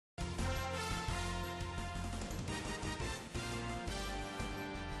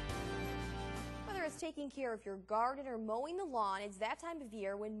taking care of your garden or mowing the lawn, it's that time of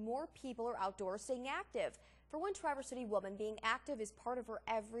year when more people are outdoors staying active. For one Traverse City woman, being active is part of her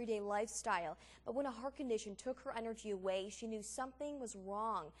everyday lifestyle. But when a heart condition took her energy away, she knew something was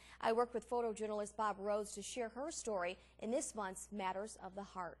wrong. I worked with photojournalist Bob Rhodes to share her story in this month's Matters of the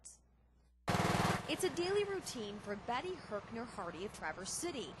Heart. It's a daily routine for Betty Herkner Hardy of Traverse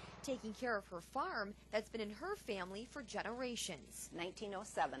City, taking care of her farm that's been in her family for generations.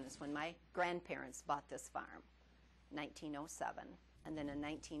 1907 is when my grandparents bought this farm, 1907. And then in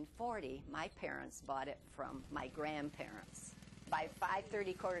 1940, my parents bought it from my grandparents. By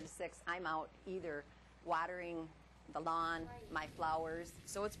 5:30, quarter to 6, I'm out either watering the lawn, my flowers.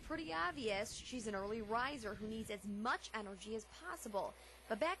 So it's pretty obvious she's an early riser who needs as much energy as possible.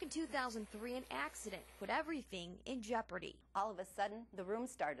 But back in 2003, an accident put everything in jeopardy. All of a sudden, the room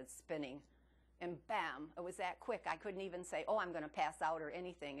started spinning, and bam, it was that quick. I couldn't even say, oh, I'm going to pass out or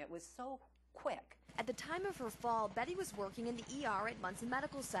anything. It was so quick. At the time of her fall, Betty was working in the ER at Munson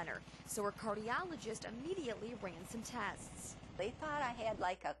Medical Center, so her cardiologist immediately ran some tests. They thought I had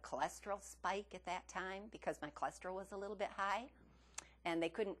like a cholesterol spike at that time because my cholesterol was a little bit high, and they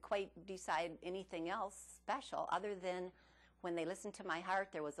couldn't quite decide anything else special other than when they listened to my heart,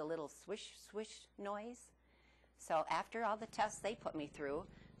 there was a little swish, swish noise. So after all the tests they put me through,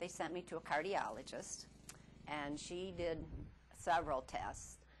 they sent me to a cardiologist, and she did several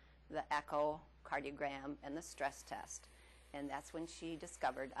tests, the echocardiogram and the stress test. And that's when she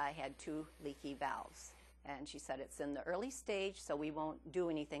discovered I had 2 leaky valves. And she said it's in the early stage, so we won't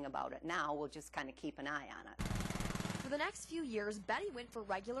do anything about it now. We'll just kind of keep an eye on it. For the next few years, Betty went for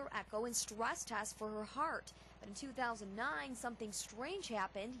regular echo and stress tests for her heart. But in 2009, something strange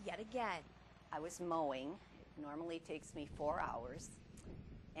happened yet again. I was mowing. It normally takes me 4 hours.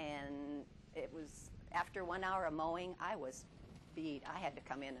 And it was after 1 hour of mowing, I was beat. I had to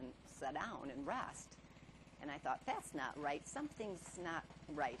come in and sit down and rest. And I thought, that's not right. Something's not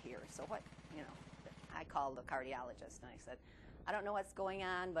right here. So what, I called the cardiologist and I said, I don't know what's going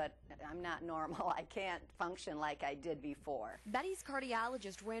on, but I'm not normal. I can't function like I did before. Betty's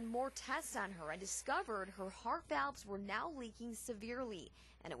cardiologist ran more tests on her and discovered her heart valves were now leaking severely,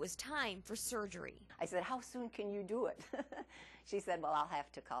 and it was time for surgery. I said, how soon can you do it? She said, well, I'll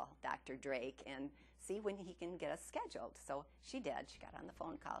have to call Dr. Drake and see when he can get us scheduled. So she did. She got on the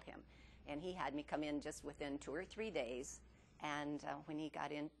phone, called him, and he had me come in just within 2 or 3 days. And when he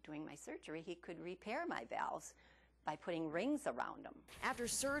got in doing my surgery, he could repair my valves by putting rings around them. After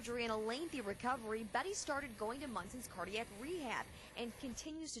surgery and a lengthy recovery, Betty started going to Munson's cardiac rehab and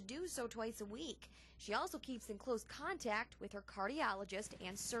continues to do so twice a week. She also keeps in close contact with her cardiologist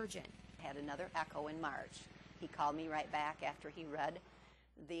and surgeon. I had another echo in March. He called me right back after he read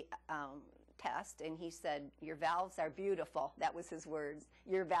the test, and he said, your valves are beautiful. That was his words.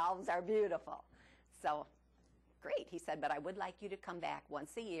 Your valves are beautiful. So great, he said, but I would like you to come back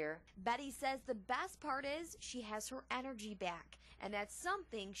once a year. Betty says the best part is she has her energy back, and that's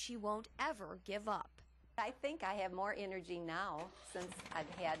something she won't ever give up. I think I have more energy now since I've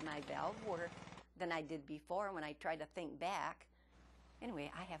had my valve work than I did before when I tried to think back.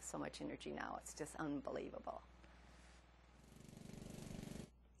 Anyway, I have so much energy now, it's just unbelievable.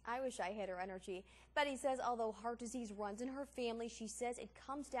 I wish I had her energy. Betty says although heart disease runs in her family, she says it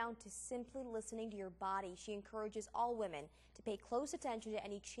comes down to simply listening to your body. She encourages all women to pay close attention to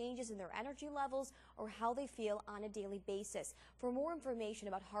any changes in their energy levels or how they feel on a daily basis. For more information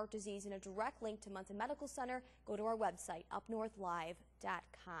about heart disease and a direct link to Munson Medical Center, go to our website,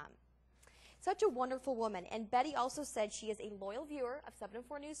 upnorthlive.com. Such a wonderful woman. And Betty also said she is a loyal viewer of 7 and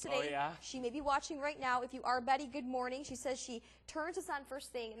 4 News Today. Oh, yeah? She may be watching right now. If you are Betty, good morning. She says she turns us on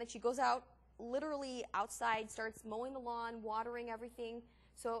first thing, and then she goes out, literally outside, starts mowing the lawn, watering everything.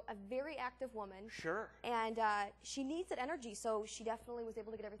 So a very active woman. Sure. And she needs that energy, so she definitely was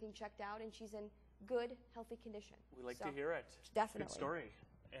able to get everything checked out, and she's in good, healthy condition. We like to hear it. Definitely. Good story.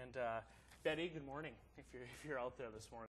 And Betty, good morning, if you're out there this morning.